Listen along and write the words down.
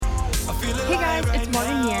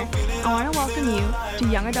I want to welcome you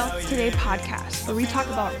to Young Adults Today podcast, where we talk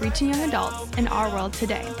about reaching young adults in our world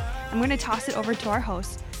today. I'm going to toss it over to our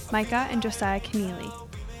hosts, Micah and Josiah Keneally.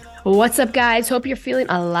 What's up, guys? Hope you're feeling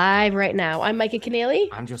alive right now. I'm Micah Keneally.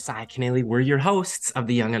 I'm Josiah Keneally. We're your hosts of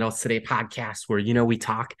the Young Adults Today podcast, where, we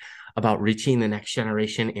talk about reaching the next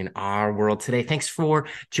generation in our world today. Thanks for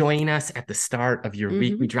joining us at the start of your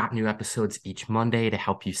week. We drop new episodes each Monday to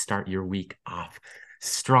help you start your week off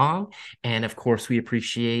strong. And of course, we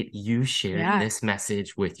appreciate you sharing this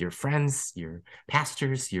message with your friends, your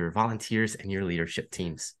pastors, your volunteers, and your leadership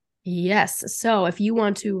teams. Yes. So if you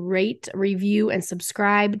want to rate, review, and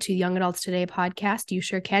subscribe to Young Adults Today podcast, you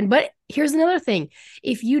sure can. But here's another thing.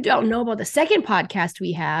 If you don't know about the second podcast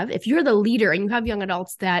we have, if you're the leader and you have young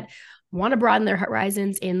adults that want to broaden their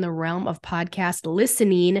horizons in the realm of podcast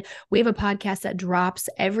listening, we have a podcast that drops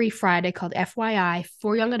every Friday called FYI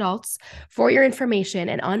for young adults, for your information.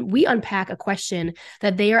 And we unpack a question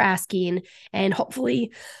that they are asking, and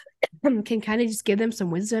hopefully can kind of just give them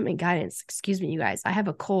some wisdom and guidance. Excuse me, you guys. I have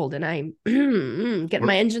a cold and I'm getting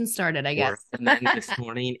my engine started, I guess. This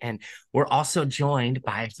morning. And we're also joined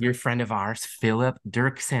by a dear friend of ours, Philip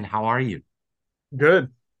Dirksen. How are you? Good.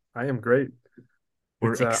 I am great.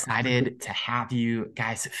 We're excited to have you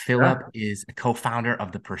guys. Philip is a co-founder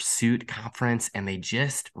of the Pursuit Conference, and they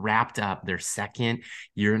just wrapped up their second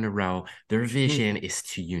year in a row. Their vision is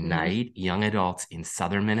to unite young adults in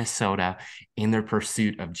Southern Minnesota in their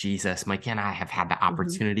pursuit of Jesus. Mike and I have had the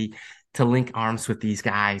opportunity to link arms with these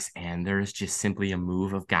guys, and there is just simply a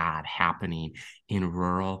move of God happening in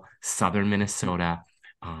rural Southern Minnesota.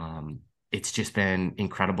 It's just been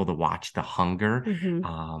incredible to watch the hunger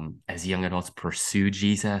as young adults pursue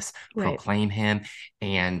Jesus, proclaim him.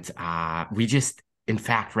 And we just, in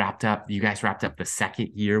fact, you guys wrapped up the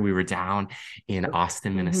second year. We were down in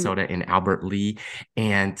Austin, Minnesota, in Albert Lee.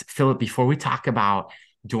 And Philip, before we talk about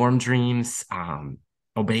dorm dreams,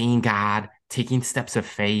 obeying God, taking steps of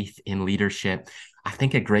faith in leadership, I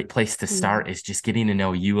think a great place to start is just getting to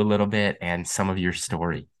know you a little bit and some of your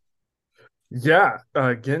story. Yeah,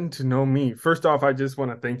 getting to know me. First off, I just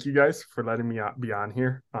want to thank you guys for letting me be on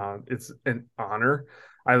here. It's an honor.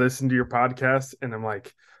 I listened to your podcast and I'm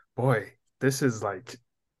like, boy, this is like,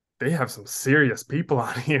 they have some serious people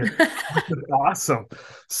on here. This is awesome.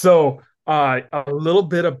 So a little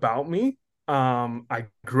bit about me. I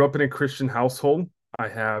grew up in a Christian household. I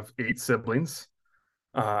have 8 siblings.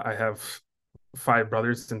 I have 5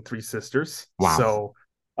 brothers and 3 sisters. Wow.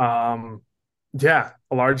 So, yeah,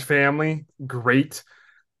 a large family, great.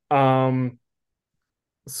 So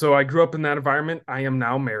I grew up in that environment. I am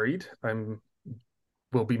now married.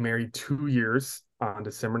 Will be married 2 years on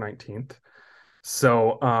December 19th.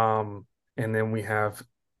 So, and then we have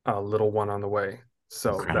a little one on the way.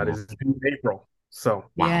 So That is in April. So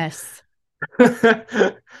wow. Yes.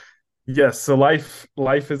 Yes. So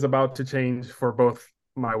life is about to change for both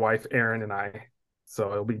my wife, Erin, and I. So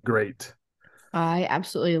it'll be great. I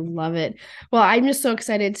absolutely love it. Well, I'm just so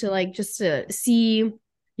excited to just to see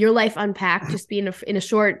your life unpack, just be in a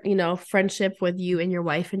short, friendship with you and your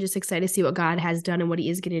wife, and just excited to see what God has done and what he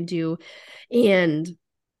is going to do. And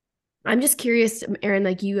I'm just curious, Erin,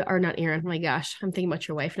 you are not Erin. Oh my gosh, I'm thinking about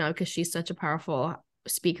your wife now because she's such a powerful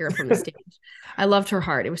speaker from the stage. I loved her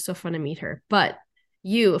heart. It was so fun to meet her. But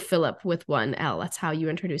you, Philip, with one L, that's how you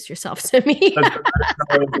introduce yourself to me.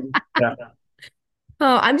 Yeah.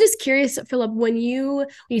 Oh, I'm just curious, Philip, when you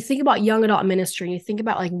think about young adult ministry, you think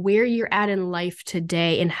about where you're at in life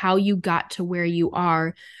today and how you got to where you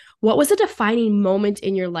are. What was a defining moment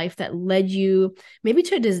in your life that led you maybe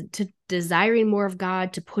to desiring more of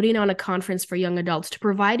God, to putting on a conference for young adults, to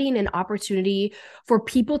providing an opportunity for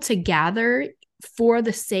people to gather for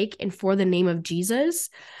the sake and for the name of Jesus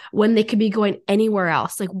when they could be going anywhere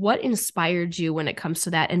else? What inspired you when it comes to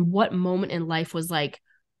that? And what moment in life was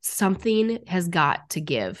something has got to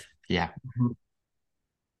give? Yeah.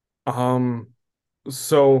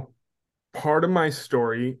 So part of my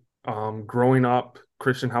story, growing up,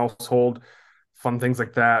 Christian household, fun things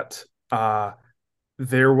like that,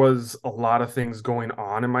 there was a lot of things going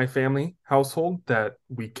on in my family household that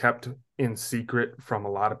we kept in secret from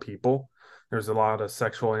a lot of people. There's a lot of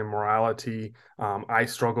sexual immorality. I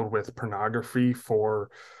struggled with pornography for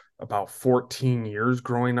about 14 years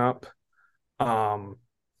growing up.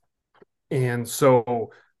 And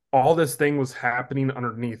so all this thing was happening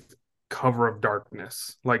underneath cover of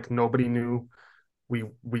darkness. Nobody knew. We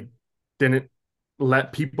didn't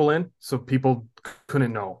let people in, so people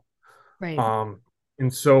couldn't know. Right.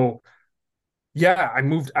 And so, yeah, I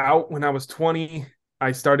moved out when I was 20.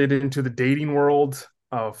 I started into the dating world,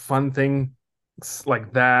 fun things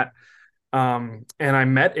like that. And I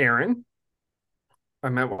met Erin. I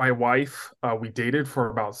met my wife. We dated for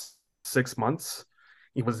about 6 months.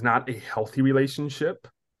 It was not a healthy relationship.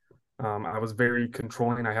 I was very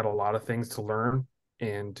controlling. I had a lot of things to learn,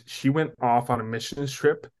 and she went off on a missions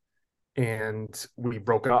trip, and we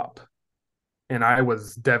broke up. And I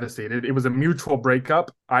was devastated. It was a mutual breakup.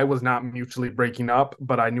 I was not mutually breaking up,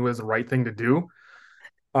 but I knew it was the right thing to do.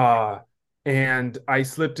 Uh, and I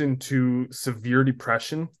slipped into severe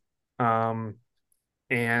depression, um,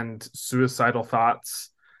 and suicidal thoughts.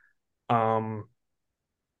 Um,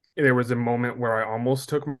 there was a moment where I almost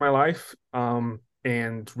took my life,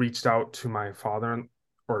 and reached out to my father,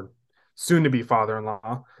 or soon to be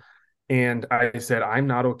father-in-law, and I said, I'm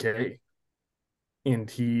not okay. And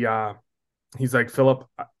he's like, Philip,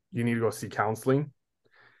 you need to go see counseling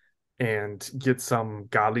and get some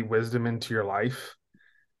godly wisdom into your life.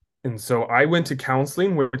 And so I went to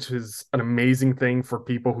counseling, which is an amazing thing for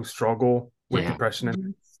people who struggle with Yeah.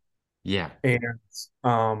 depression. Yeah.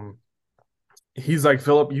 And he's like,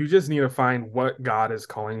 Philip, you just need to find what God is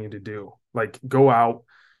calling you to do. Like, go out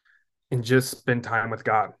and just spend time with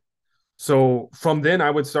God. So from then, I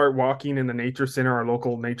would start walking in the nature center, our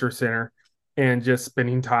local nature center, and just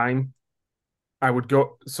spending time. I would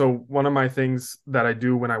go. So one of my things that I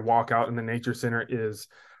do when I walk out in the nature center is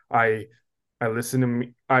I I listen to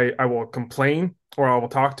me. I will complain, or I will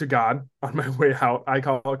talk to God on my way out. I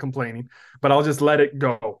call it complaining, but I'll just let it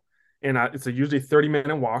go. And it's a usually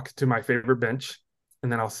 30-minute walk to my favorite bench,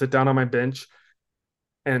 and then I'll sit down on my bench.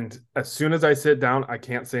 And as soon as I sit down, I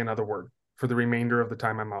can't say another word for the remainder of the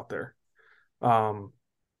time I'm out there. Um,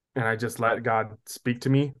 and I just let God speak to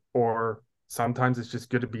me, or sometimes it's just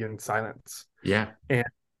good to be in silence. Yeah. And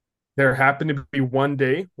there happened to be one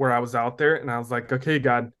day where I was out there and I was like, okay,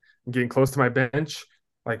 God, I'm getting close to my bench.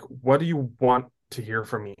 Like, what do you want to hear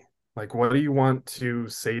from me? Like, what do you want to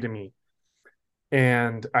say to me?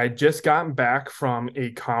 And I just gotten back from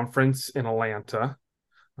a conference in Atlanta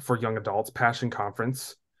for young adults, Passion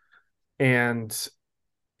Conference. And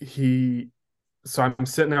he, so I'm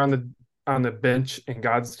sitting there on the bench, and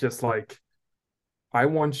God's just like, I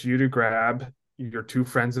want you to grab your two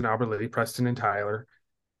friends in Albert Lily, Preston and Tyler,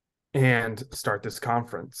 and start this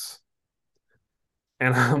conference.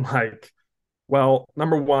 And I'm like, well,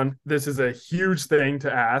 number one, this is a huge thing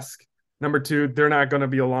to ask. Number two, they're not going to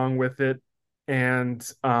be along with it. And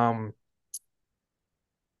I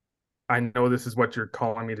know this is what you're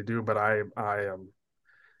calling me to do, but I am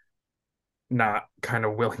not kind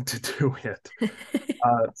of willing to do it.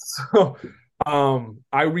 So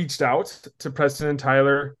I reached out to Preston and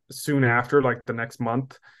Tyler soon after, like the next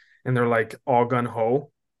month, and they're like all gun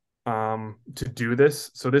ho to do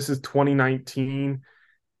this. So this is 2019,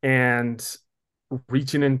 and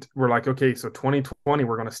reaching in, we're like, okay, so 2020,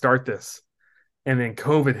 we're going to start this. And then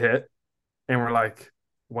COVID hit, and we're like,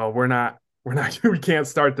 well, we can't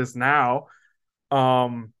start this now.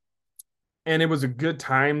 Um, and it was a good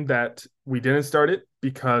time that we didn't start it,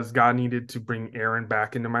 because God needed to bring Aaron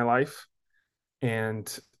back into my life.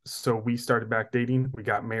 And so we started back dating, we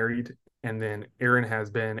got married, and then Aaron has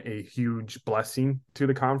been a huge blessing to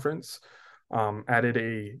the conference. Added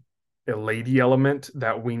a lady element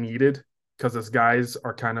that we needed, because as guys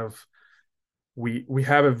are kind of, we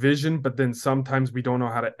have a vision, but then sometimes we don't know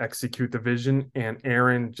how to execute the vision. And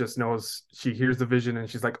Erin just knows, she hears the vision and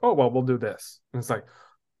she's like, oh, well, we'll do this. And it's like,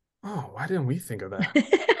 oh, why didn't we think of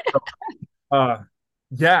that?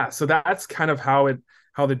 Yeah, so that's kind of how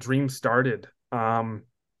the dream started. And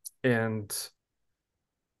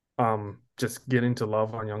just getting to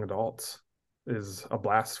love on young adults is a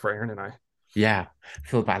blast for Erin and I. Yeah,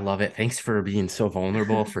 Philip, I love it. Thanks for being so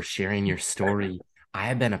vulnerable, for sharing your story. I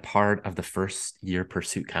have been a part of the first year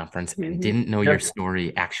Pursuit Conference and didn't know your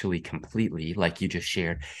story actually completely, like you just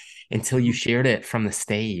shared, until you shared it from the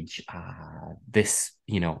stage a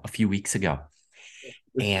few weeks ago.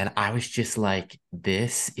 And I was just like,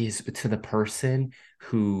 this is to the person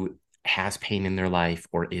who has pain in their life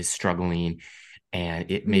or is struggling,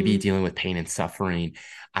 and it may be dealing with pain and suffering.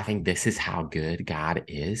 I think this is how good God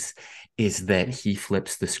is that he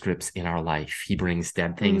flips the scripts in our life. He brings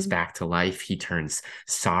dead things back to life. He turns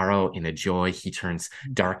sorrow into joy. He turns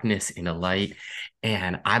darkness into light.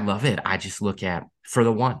 And I love it. I just look at, for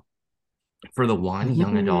the one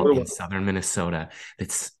young adult in Southern Minnesota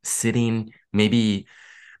that's sitting maybe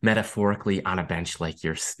metaphorically on a bench like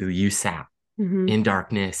you sat, in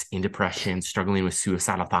darkness, in depression, struggling with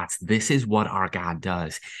suicidal thoughts. This is what our God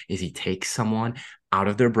does, is he takes someone out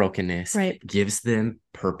of their brokenness, gives them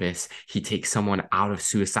purpose. He takes someone out of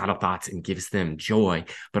suicidal thoughts and gives them joy,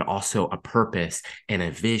 but also a purpose and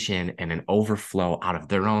a vision and an overflow out of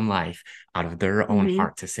their own life, out of their own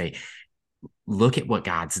heart, to say, look at what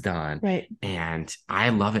God's done. Right. And I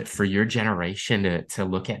love it for your generation to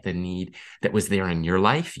look at the need that was there in your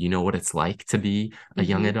life. You know what it's like to be a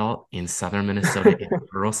young adult in Southern Minnesota in a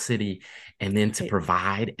rural city, and then to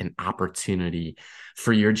provide an opportunity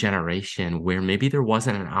for your generation where maybe there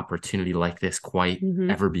wasn't an opportunity like this quite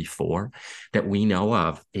ever before that we know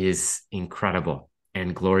of is incredible.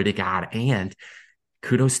 And glory to God. And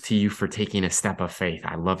kudos to you for taking a step of faith.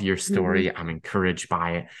 I love your story. I'm encouraged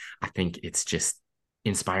by it. I think it's just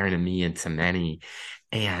inspiring to me and to many.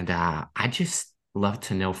 And I just love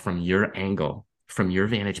to know from your angle, from your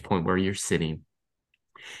vantage point where you're sitting,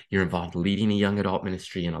 you're involved leading a young adult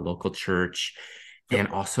ministry in a local church and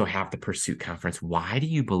also have the Pursuit Conference. Why do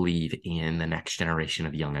you believe in the next generation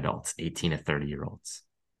of young adults, 18 to 30-year-olds?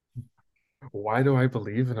 Why do I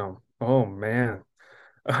believe in them? Oh, man.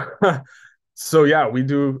 So yeah, we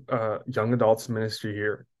do young adults ministry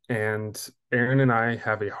here, and Aaron and I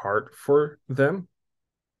have a heart for them,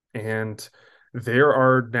 and they're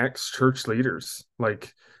our next church leaders.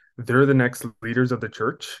 Like, they're the next leaders of the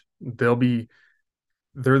church. They're the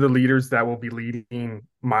leaders that will be leading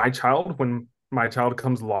my child when my child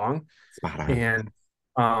comes along. Spot on. And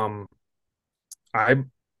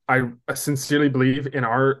I sincerely believe in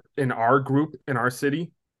our group, in our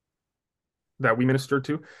city that we minister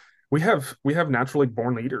to, we have naturally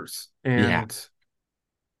born leaders. And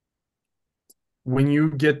when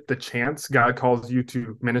you get the chance, God calls you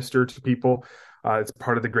to minister to people. It's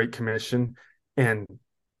part of the Great Commission, and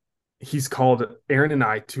he's called Aaron and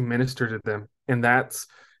I to minister to them. And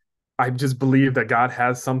I just believe that God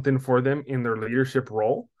has something for them in their leadership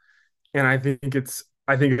role. And I think it's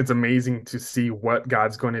amazing to see what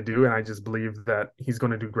God's going to do. And I just believe that he's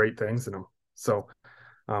going to do great things in them. So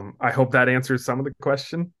I hope that answers some of the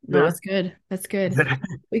question there. No, that's good. That's good.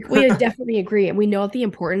 We definitely agree. And we know the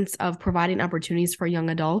importance of providing opportunities for young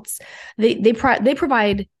adults. They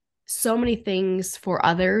provide so many things for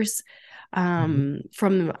others,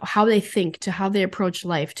 from how they think to how they approach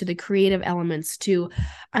life to the creative elements to,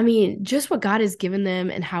 I mean, just what God has given them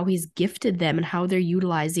and how he's gifted them and how they're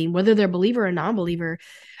utilizing, whether they're a believer or non-believer.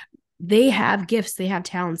 They have gifts, they have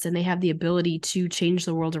talents, and they have the ability to change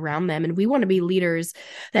the world around them. And we want to be leaders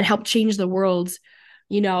that help change the world,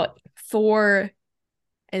 for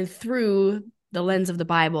and through the lens of the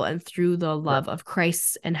Bible and through the love of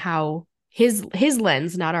Christ and how his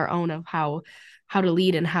lens, not our own, of how to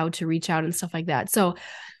lead and how to reach out and stuff like that. So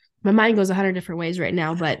my mind goes 100 different ways right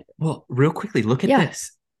now, but well, real quickly, look at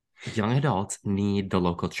this. Young adults need the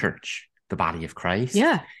local church, the body of Christ.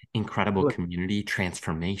 Yeah. Incredible community,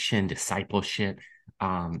 transformation, discipleship,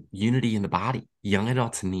 unity in the body. Young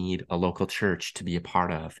adults need a local church to be a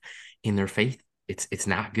part of in their faith. It's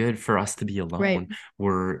not good for us to be alone. Right.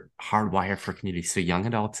 We're hardwired for community. So young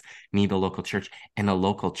adults need the local church, and the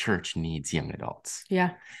local church needs young adults.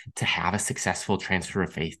 Yeah. To have a successful transfer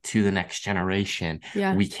of faith to the next generation,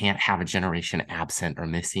 we can't have a generation absent or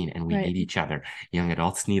missing, and we need each other. Young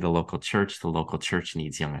adults need a local church. The local church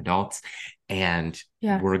needs young adults. And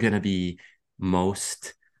we're going to be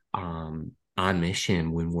most on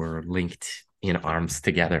mission when we're linked in arms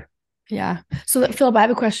together. Yeah. So Philip, I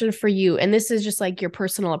have a question for you. And this is just like your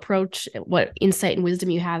personal approach, what insight and wisdom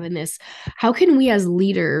you have in this. How can we as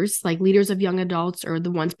leaders, like leaders of young adults or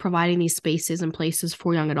the ones providing these spaces and places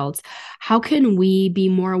for young adults, how can we be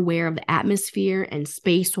more aware of the atmosphere and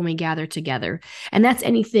space when we gather together? And that's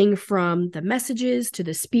anything from the messages to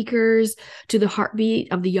the speakers to the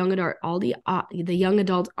heartbeat of the young adult, the young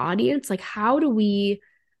adult audience. Like, how do we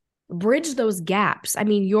bridge those gaps? I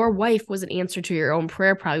mean, your wife was an answer to your own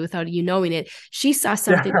prayer, probably without you knowing it. She saw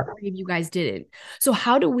something that you guys didn't. So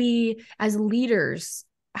how do we, as leaders,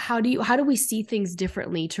 how do we see things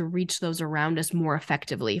differently to reach those around us more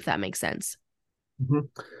effectively, if that makes sense? Mm-hmm.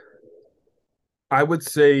 I would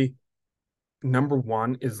say number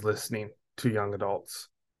one is listening to young adults.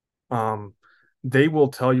 They will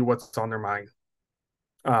tell you what's on their mind.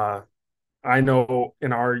 I know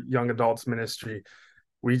in our young adults ministry,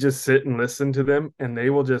 we just sit and listen to them, and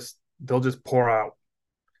they'll just pour out,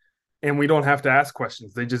 and we don't have to ask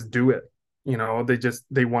questions. They just do it.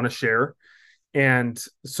 They want to share. And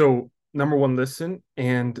so number one, listen,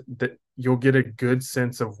 and that you'll get a good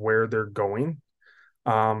sense of where they're going.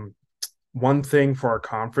 One thing for our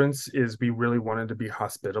conference is we really wanted to be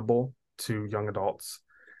hospitable to young adults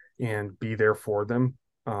and be there for them.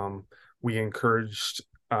 We encouraged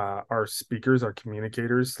our speakers, our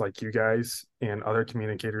communicators like you guys and other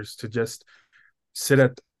communicators to just sit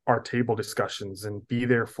at our table discussions and be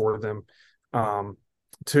there for them,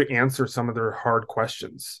 to answer some of their hard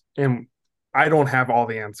questions. And I don't have all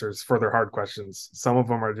the answers for their hard questions. Some of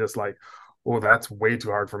them are just like, oh, that's way too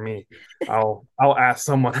hard for me. I'll ask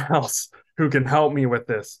someone else who can help me with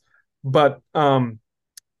this. But the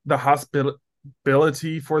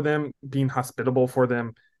hospitability for them, being hospitable for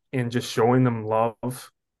them, and just showing them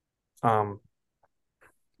love.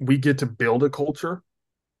 We get to build a culture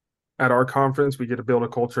at our conference. We get to build a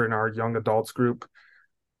culture in our young adults group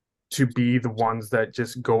to be the ones that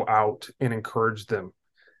just go out and encourage them.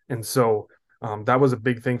 And so that was a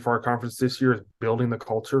big thing for our conference this year, is building the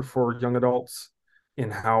culture for young adults.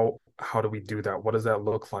 And how do we do that? What does that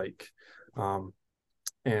look like?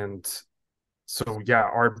 And so yeah,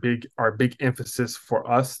 our big emphasis for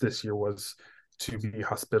us this year was to be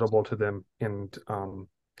hospitable to them and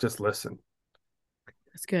just listen.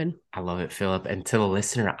 That's good. I love it, Philip. And to the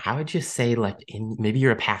listener, I would just say, like, maybe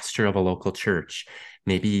you're a pastor of a local church.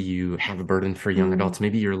 Maybe you have a burden for young adults.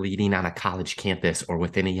 Maybe you're leading on a college campus or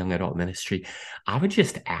within a young adult ministry. I would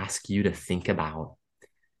just ask you to think about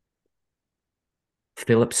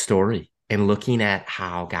Philip's story and looking at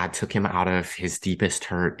how God took him out of his deepest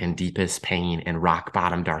hurt and deepest pain and rock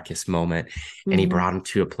bottom, darkest moment. And he brought him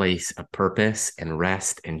to a place of purpose and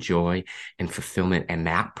rest and joy and fulfillment. And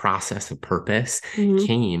that process of purpose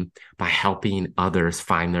came by helping others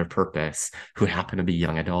find their purpose who happen to be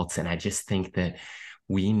young adults. And I just think that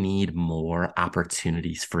we need more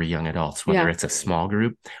opportunities for young adults, whether it's a small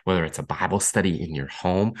group, whether it's a Bible study in your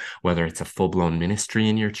home, whether it's a full-blown ministry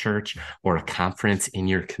in your church or a conference in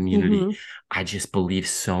your community. I just believe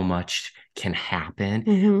so much can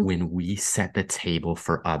happen when we set the table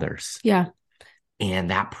for others. Yeah. And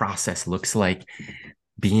that process looks like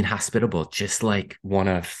being hospitable, just like one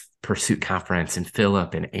of Pursuit Conference and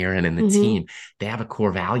Philip and Aaron and the team. They have a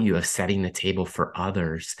core value of setting the table for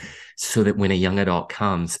others so that when a young adult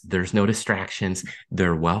comes, there's no distractions.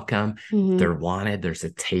 They're welcome. They're wanted. There's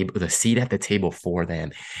the seat at the table for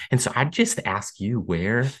them. And so I'd just ask you,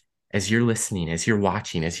 where, as you're listening, as you're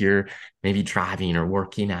watching, as you're maybe driving or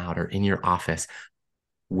working out or in your office,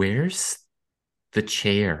 where's the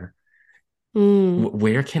chair?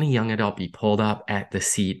 Where can a young adult be pulled up at the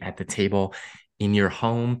seat at the table in your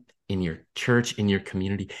home, in your church, in your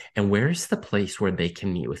community? And where's the place where they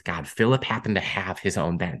can meet with God? Philip happened to have his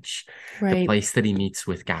own bench, the place that he meets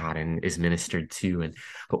with God and is ministered to.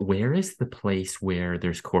 But where is the place where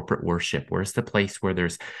there's corporate worship? Where's the place where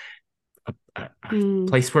there's a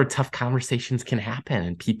place where tough conversations can happen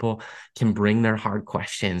and people can bring their hard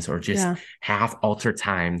questions or just have altar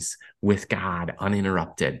times with God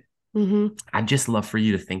uninterrupted? I'd just love for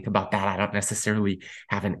you to think about that. I don't necessarily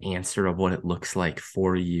have an answer of what it looks like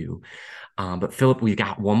for you. But Philip, we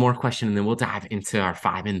got one more question and then we'll dive into our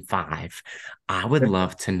 5 and 5. I would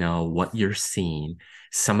love to know what you're seeing,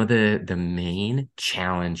 some of the main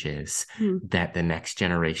challenges that the next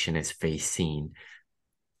generation is facing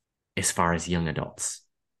as far as young adults.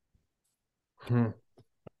 What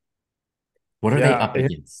are they up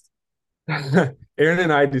against? Aaron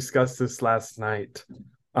and I discussed this last night.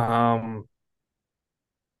 Some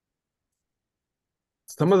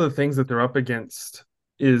of the things that they're up against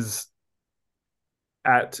is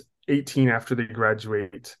at 18, after they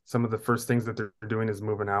graduate, some of the first things that they're doing is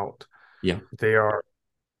moving out. Yeah. They are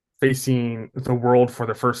facing the world for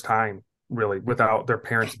the first time, really, without their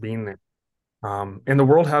parents being there. And the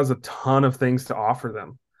world has a ton of things to offer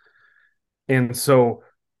them. And so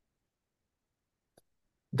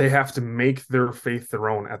they have to make their faith their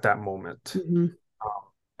own at that moment.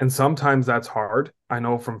 And sometimes that's hard. I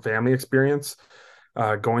know from family experience,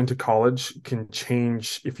 going to college can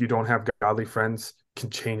change, if you don't have godly friends, can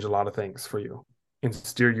change a lot of things for you and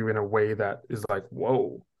steer you in a way that is like,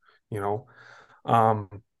 whoa,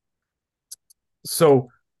 so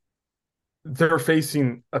they're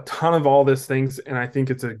facing a ton of all these things. And I think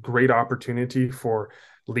it's a great opportunity for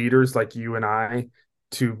leaders like you and I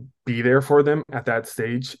to be there for them at that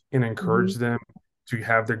stage and encourage them to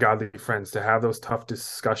have their godly friends, to have those tough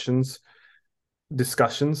discussions and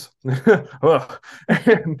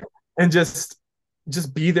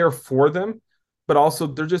just be there for them. But also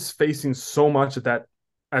they're just facing so much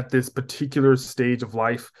at this particular stage of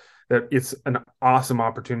life that it's an awesome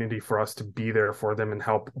opportunity for us to be there for them and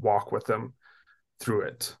help walk with them through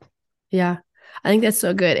it. Yeah. I think that's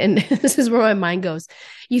so good. And this is where my mind goes.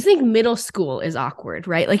 You think middle school is awkward,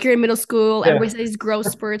 right? Like you're in middle school, everybody says growth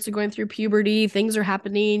spurts are going through puberty, things are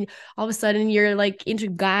happening. All of a sudden you're like into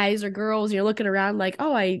guys or girls, and you're looking around like,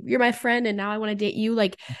 oh, you're my friend and now I want to date you.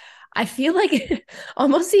 Like, I feel like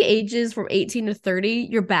almost the ages from 18 to 30,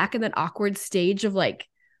 you're back in that awkward stage of like,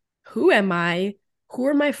 who am I? Who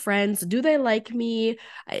are my friends? Do they like me?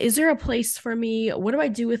 Is there a place for me? What do I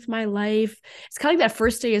do with my life? It's kind of like that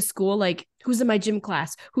first day of school, like who's in my gym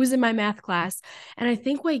class? Who's in my math class? And I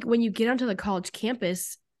think like when you get onto the college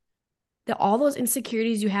campus, that all those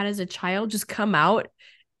insecurities you had as a child just come out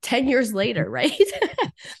 10 years later, right?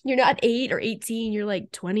 You're not 8 or 18, you're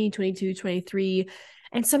like 20, 22, 23.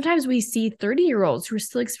 And sometimes we see 30-year-olds who are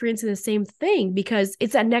still experiencing the same thing because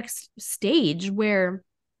it's that next stage where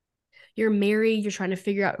you're married, you're trying to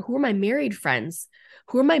figure out, who are my married friends?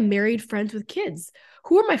 Who are my married friends with kids?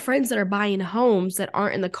 Who are my friends that are buying homes that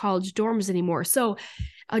aren't in the college dorms anymore? So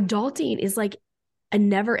adulting is like a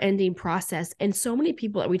never-ending process. And so many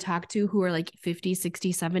people that we talk to who are like 50,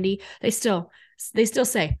 60, 70, they still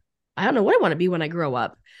say, I don't know what I want to be when I grow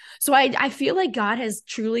up. So I feel like God has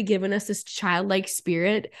truly given us this childlike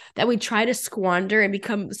spirit that we try to squander and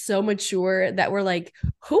become so mature that we're like,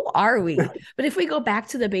 who are we? But if we go back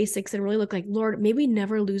to the basics and really look like, Lord, maybe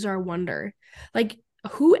never lose our wonder. Like,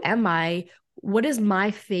 who am I? What does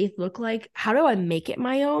my faith look like? How do I make it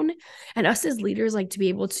my own? And us as leaders, like to be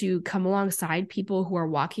able to come alongside people who are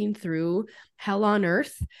walking through hell on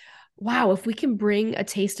earth. Wow, if we can bring a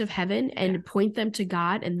taste of heaven and point them to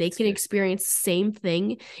God and they can experience the same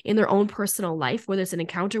thing in their own personal life, whether it's an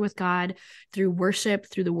encounter with God through worship,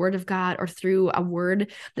 through the word of God, or through a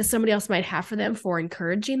word that somebody else might have for them for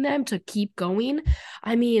encouraging them to keep going.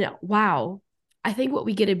 I mean, wow. I think what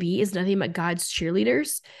we get to be is nothing but God's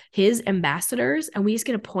cheerleaders, his ambassadors, and we just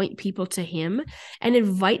get to point people to him and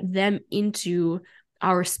invite them into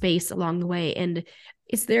our space along the way. And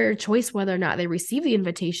it's their choice whether or not they receive the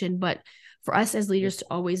invitation. But for us as leaders to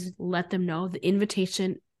always let them know the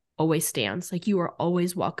invitation always stands. Like, you are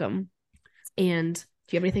always welcome. And do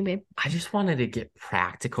you have anything, babe? I just wanted to get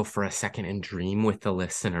practical for a second and dream with the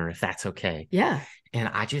listener, if that's okay. Yeah. And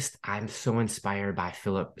I'm so inspired by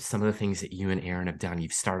Philip, some of the things that you and Aaron have done.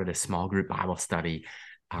 You've started a small group Bible study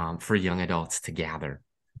for young adults to gather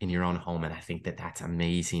in your own home. And I think that that's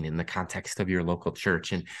amazing in the context of your local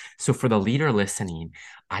church. And so for the leader listening,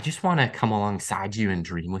 I just want to come alongside you and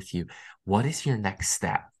dream with you. What is your next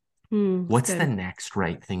step? What's the next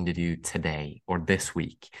right thing to do today or this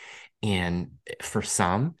week? And for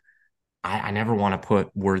some, I never want to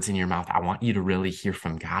put words in your mouth. I want you to really hear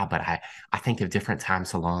from God. But I think of different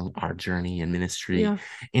times along our journey in ministry,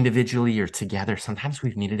 individually or together. Sometimes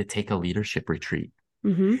we've needed to take a leadership retreat.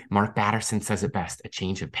 Mark Batterson says it best: a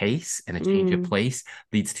change of pace and a change of place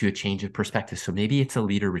leads to a change of perspective. So maybe it's a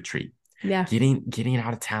leader retreat. Yeah. Getting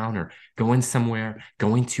out of town or going somewhere,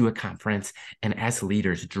 going to a conference, and as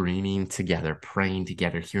leaders, dreaming together, praying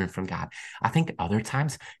together, hearing from God. I think other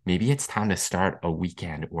times, maybe it's time to start a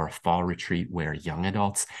weekend or a fall retreat where young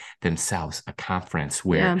adults themselves, a conference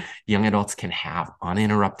where young adults can have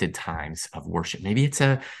uninterrupted times of worship. Maybe it's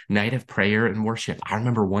a night of prayer and worship. I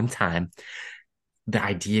remember one time, the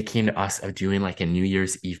idea came to us of doing like a New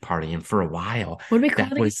Year's Eve party. And for a while,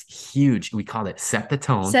 that was huge. We called it Set the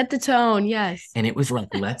Tone. Set the Tone, yes. And it was like,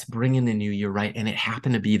 let's bring in the new year, right? And it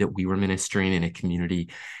happened to be that we were ministering in a community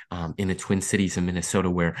in the Twin Cities of Minnesota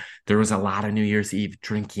where there was a lot of New Year's Eve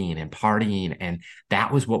drinking and partying. And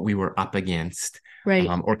that was what we were up against. Right.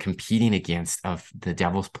 Or competing against of the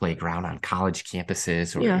devil's playground on college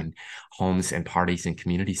campuses or in homes and parties and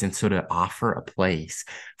communities. And so to offer a place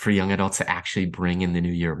for young adults to actually bring in the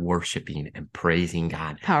new year, worshiping and praising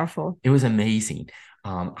God. Powerful. It was amazing.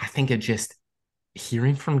 I think of just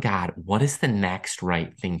hearing from God, what is the next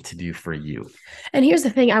right thing to do for you? And here's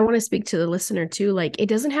the thing, I want to speak to the listener too. Like, it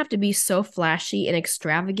doesn't have to be so flashy and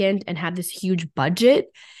extravagant and have this huge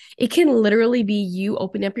budget. It can literally be you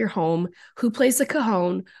opening up your home, who plays the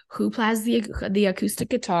cajon, who plays the acoustic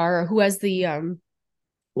guitar, or who has the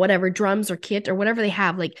whatever drums or kit or whatever they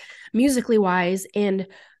have, like musically wise. And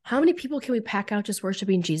how many people can we pack out just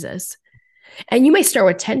worshiping Jesus? And you may start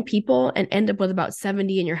with 10 people and end up with about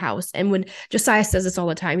 70 in your house. And when Josiah says this all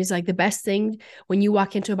the time, he's like, the best thing when you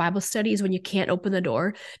walk into a Bible study is when you can't open the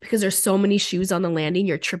door because there's so many shoes on the landing,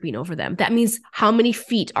 you're tripping over them. That means how many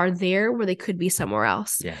feet are there where they could be somewhere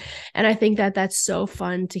else. Yeah. And I think that that's so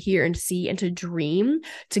fun to hear and see and to dream,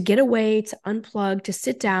 to get away, to unplug, to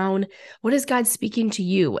sit down. What is God speaking to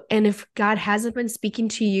you? And if God hasn't been speaking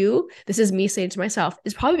to you, this is me saying to myself,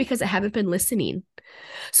 it's probably because I haven't been listening.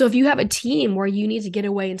 So if you have a team where you need to get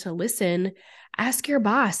away and to listen, ask your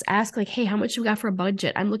boss, ask like, hey, how much you got for a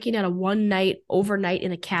budget? I'm looking at a one night overnight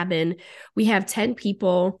in a cabin. We have 10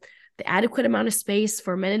 people, the adequate amount of space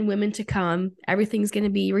for men and women to come. Everything's going to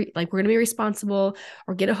be we're going to be responsible,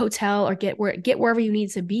 or get a hotel or get wherever you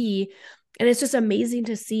need to be. And it's just amazing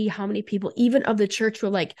to see how many people, even of the church, were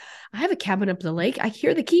like, I have a cabin up the lake. I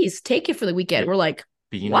hear the keys. Take it for the weekend. We're like,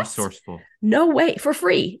 Being What? resourceful. No way. For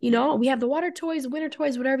free. We have the water toys, winter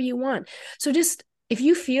toys, whatever you want. So just if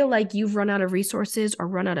you feel like you've run out of resources or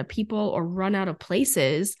run out of people or run out of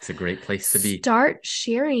places, it's a great place to be. Start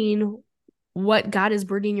sharing what God is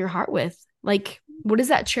burdening your heart with. Like, what is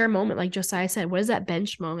that chair moment? Like Josiah said, what is that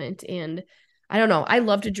bench moment? And I don't know. I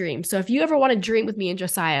love to dream. So if you ever want to dream with me and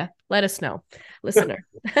Josiah, let us know, listener.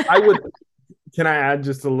 Can I add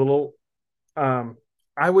just a little?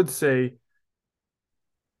 I would say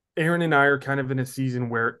Aaron and I are kind of in a season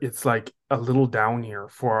where it's like a little down here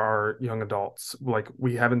for our young adults. Like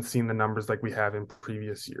we haven't seen the numbers like we have in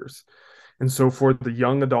previous years. And so for the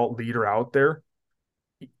young adult leader out there,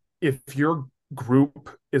 if your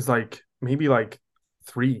group is like maybe like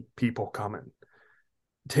 3 people coming,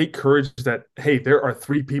 take courage that, hey, there are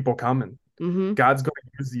 3 people coming. Mm-hmm. God's going to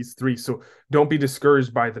use these 3. So don't be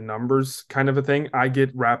discouraged by the numbers kind of a thing. I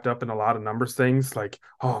get wrapped up in a lot of numbers things like,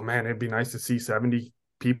 oh man, it'd be nice to see 70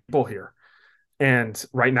 people here. And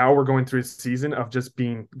right now we're going through a season of just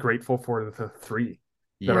being grateful for the 3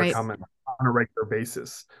 that are coming on a regular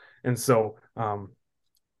basis. And so,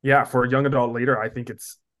 for a young adult leader, I think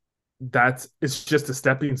it's just a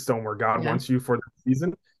stepping stone where God wants you for the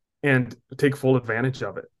season, and take full advantage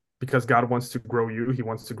of it because God wants to grow you. He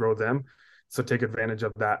wants to grow them. So take advantage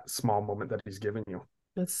of that small moment that he's given you.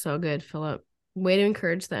 That's so good, Philip. Way to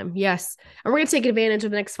encourage them. Yes. And we're going to take advantage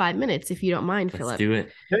of the next 5 minutes, if you don't mind, Philip. Let's do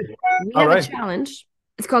it. We have a challenge.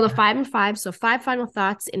 It's called a 5 and 5. So 5 final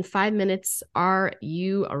thoughts in 5 minutes. Are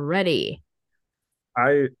you ready?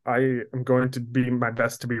 I am going to be my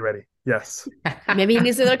best to be ready. Yes. Maybe he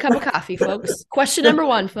needs another cup of coffee, folks. Question number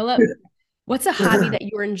 1, Philip. What's a hobby that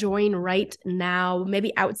you're enjoying right now,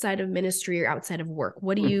 maybe outside of ministry or outside of work?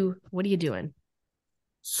 What are you doing?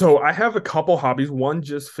 So I have a couple hobbies. One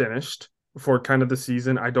just finished for kind of the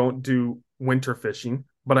season. I don't do winter fishing,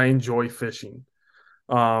 but I enjoy fishing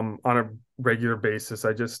on a regular basis.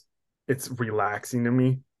 It's relaxing to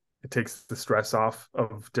me. It takes the stress off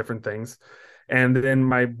of different things. And then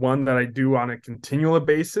my one that I do on a continual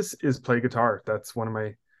basis is play guitar. That's one of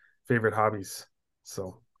my favorite hobbies.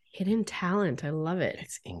 So hidden talent. I love it.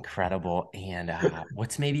 It's incredible. And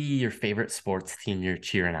what's maybe your favorite sports team you're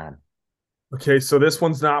cheering on? Okay, so this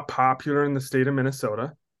one's not popular in the state of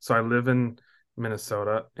Minnesota. So I live in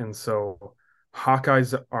Minnesota. And so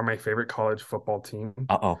Hawkeyes are my favorite college football team.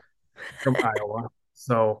 From Iowa.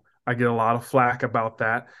 So I get a lot of flack about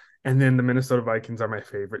that. And then the Minnesota Vikings are my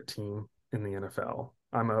favorite team in the NFL.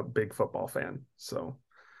 I'm a big football fan. So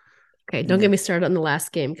okay, don't get me started on the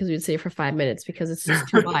last game because we'd say for 5 minutes because it's just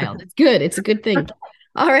too wild. It's good. It's a good thing.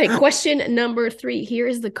 All right, question number 3. Here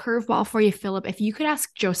is the curveball for you, Philip. If you could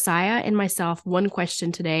ask Josiah and myself one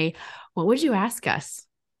question today, what would you ask us?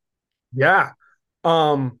 Yeah.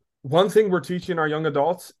 One thing we're teaching our young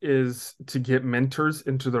adults is to get mentors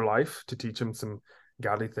into their life to teach them some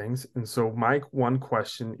godly things. And so my one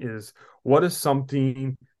question is, what is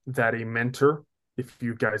something that a mentor, if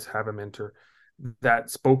you guys have a mentor, that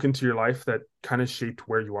spoke into your life that kind of shaped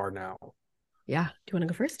where you are now? Yeah. Do you want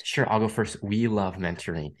to go first? Sure, I'll go first. We love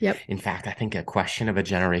mentoring. Yep. In fact, I think a question of a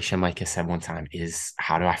generation, like I said one time, is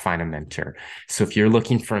how do I find a mentor? So if you're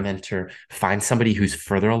looking for a mentor, find somebody who's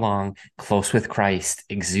further along, close with Christ,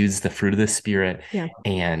 exudes the fruit of the Spirit,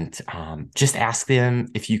 and just ask them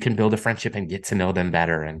if you can build a friendship and get to know them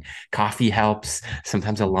better. And coffee helps,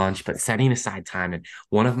 sometimes a lunch, but setting aside time. And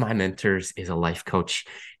one of my mentors is a life coach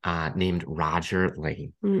named Roger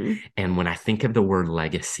Lane. Mm-hmm. And when I think of the word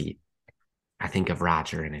legacy, I think of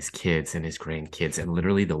Roger and his kids and his grandkids and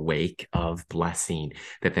literally the wake of blessing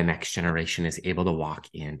that the next generation is able to walk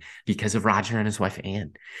in because of Roger and his wife,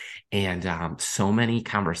 Ann. And so many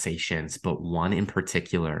conversations, but one in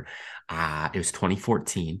particular, it was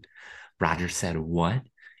 2014. Roger said, what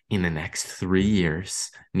in the next 3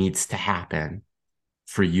 years needs to happen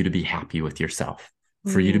for you to be happy with yourself?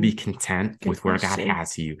 For you to be content with where God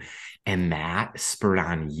has you. And that spurred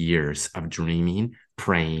on years of dreaming,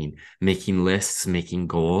 praying, making lists, making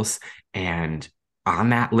goals. And on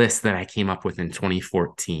that list that I came up with in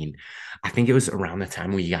 2014, I think it was around the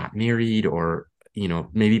time we got married or,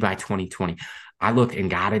 maybe by 2020, I looked and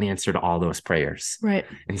God had answered all those prayers. Right.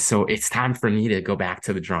 And so it's time for me to go back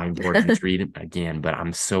to the drawing board and read it again. But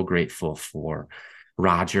I'm so grateful for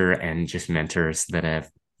Roger and just mentors that have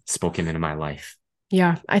spoken into my life.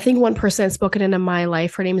 Yeah, I think one person has spoken into my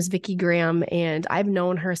life. Her name is Vicki Graham, and I've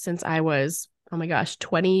known her since I was,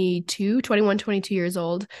 22 years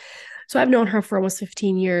old. So I've known her for almost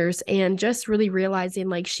 15 years, and just really realizing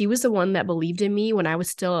like she was the one that believed in me when I was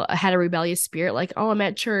still had a rebellious spirit. Like, oh, I'm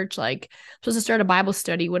at church, like I'm supposed to start a Bible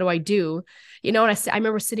study. What do I do? And I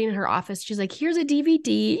remember sitting in her office. She's like, here's a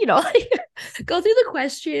DVD, go through the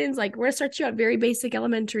questions. Like, we're going to start you out very basic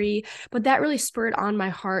elementary, but that really spurred on my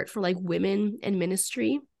heart for like women in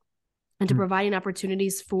ministry and to providing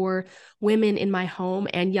opportunities for women in my home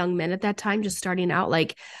and young men at that time, just starting out.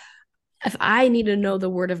 Like, if I need to know the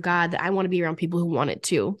word of God, that I want to be around people who want it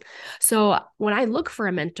too. So when I look for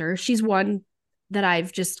a mentor, she's one that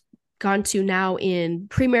I've just gone to now in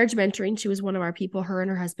pre-marriage mentoring. She was one of our people, her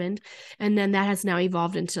and her husband. And then that has now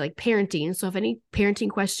evolved into like parenting. So if any parenting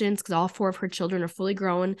questions, because all 4 of her children are fully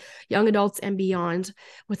grown, young adults and beyond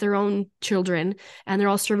with their own children, and they're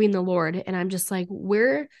all serving the Lord. And I'm just like,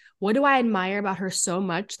 what do I admire about her so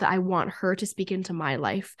much that I want her to speak into my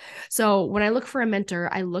life? So when I look for a mentor,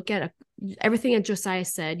 I look at everything that Josiah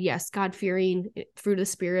said. Yes, God-fearing, fruit of the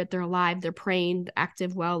Spirit, they're alive, they're praying,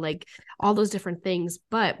 active, well, like all those different things.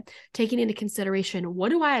 But taking into consideration, what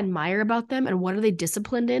do I admire about them and what are they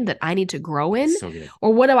disciplined in that I need to grow in? So good.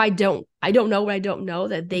 Or what do I don't know what I don't know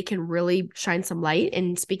that they can really shine some light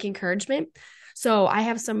and speak encouragement. So I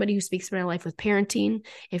have somebody who speaks to my life with parenting.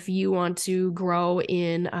 If you want to grow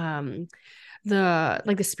in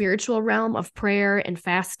the spiritual realm of prayer and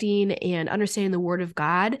fasting and understanding the word of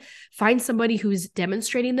God, find somebody who's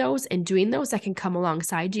demonstrating those and doing those that can come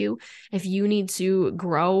alongside you. If you need to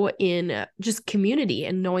grow in just community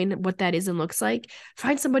and knowing what that is and looks like,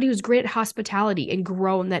 find somebody who's great at hospitality and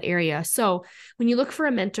grow in that area. So when you look for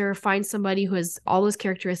a mentor, find somebody who has all those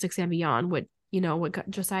characteristics and beyond, what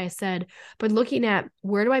Josiah said, but looking at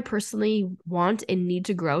where do I personally want and need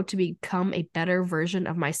to grow to become a better version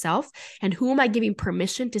of myself, and who am I giving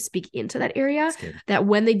permission to speak into that area, that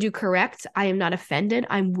when they do correct, I am not offended,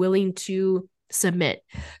 I'm willing to submit.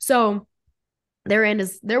 So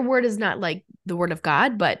their word is not like the word of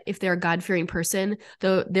God, but if they're a God-fearing person,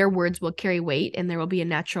 their words will carry weight, and there will be a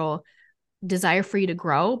natural desire for you to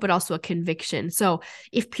grow, but also a conviction. So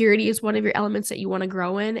if purity is one of your elements that you want to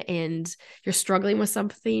grow in and you're struggling with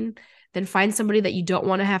something, then find somebody that you don't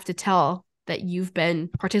want to have to tell that you've been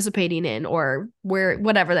participating in, or where,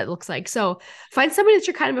 whatever that looks like. So find somebody that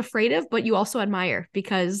you're kind of afraid of, but you also admire,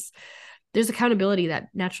 because there's accountability that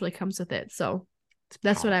naturally comes with it. So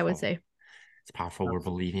that's what I would say. It's powerful. We're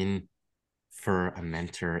believing for a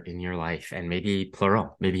mentor in your life, and maybe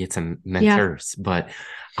plural, maybe it's a mentors, but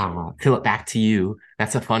Philip, back to you.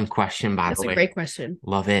 That's a fun question, by the way. That's a great question.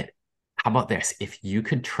 Love it. How about this? If you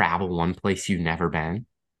could travel one place you've never been,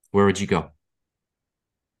 where would you go?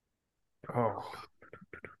 Oh,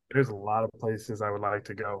 there's a lot of places I would like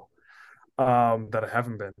to go that I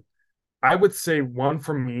haven't been. I would say one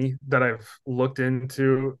for me that I've looked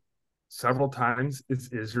into several times is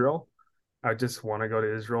Israel. I just want to go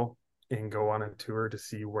to Israel and go on a tour to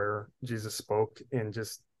see where Jesus spoke and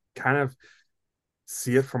just kind of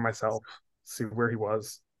see it for myself, see where he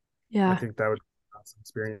was. Yeah. I think that would be an awesome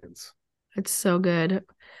experience. It's so good.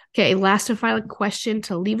 Okay, last and final question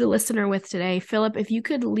to leave the listener with today. Philip, if you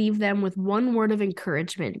could leave them with one word of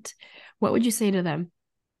encouragement, what would you say to them?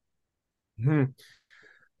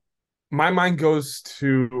 My mind goes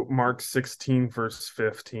to Mark 16, verse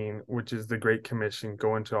 15, which is the Great Commission,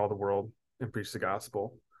 go into all the world and preach the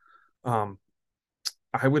gospel.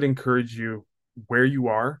 I would encourage you, where you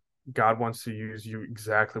are, God wants to use you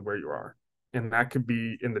exactly where you are. And that could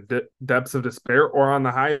be in the depths of despair or on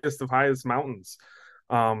the highest of highest mountains.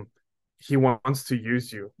 He wants to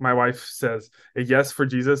use you. My wife says a yes for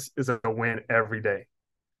Jesus is a win every day.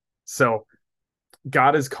 So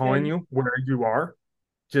God is calling you where you are.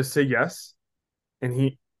 Just say yes.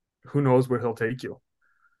 And who knows where he'll take you.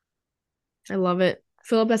 I love it.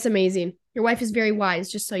 Philip, that's amazing. Your wife is very wise,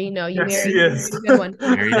 just so you know. You yes, married she is. a good one.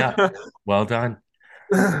 Married up. Well done.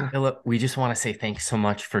 Philip, we just want to say thanks so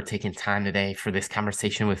much for taking time today for this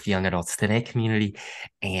conversation with Young Adults Today community,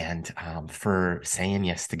 and for saying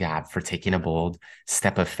yes to God, for taking a bold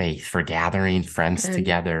step of faith, for gathering friends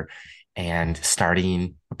together and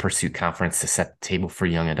starting a Pursuit conference to set the table for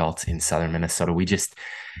young adults in Southern Minnesota. We just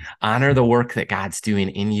honor the work that God's doing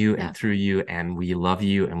in you and through you, and we love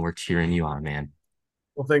you and we're cheering you on, man.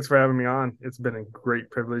 Well, thanks for having me on. It's been a great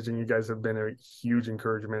privilege, and you guys have been a huge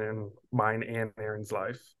encouragement in mine and Aaron's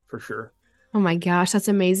life, for sure. Oh my gosh, that's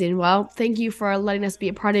amazing. Well, thank you for letting us be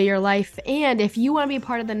a part of your life. And if you want to be a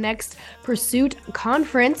part of the next Pursuit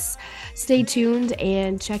conference, stay tuned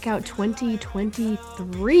and check out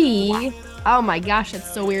 2023. Oh my gosh,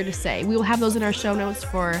 that's so weird to say. We will have those in our show notes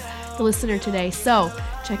for the listener today. So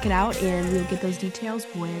check it out, and we'll get those details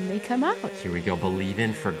when they come out. Here we go.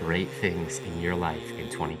 Believing for great things in your life in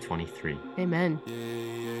 2023. Amen.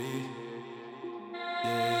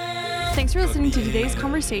 Thanks for listening to today's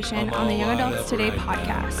conversation on the Young Adults Today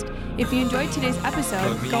podcast. If you enjoyed today's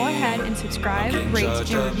episode, go ahead and subscribe, rate, and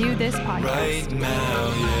review this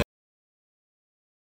podcast.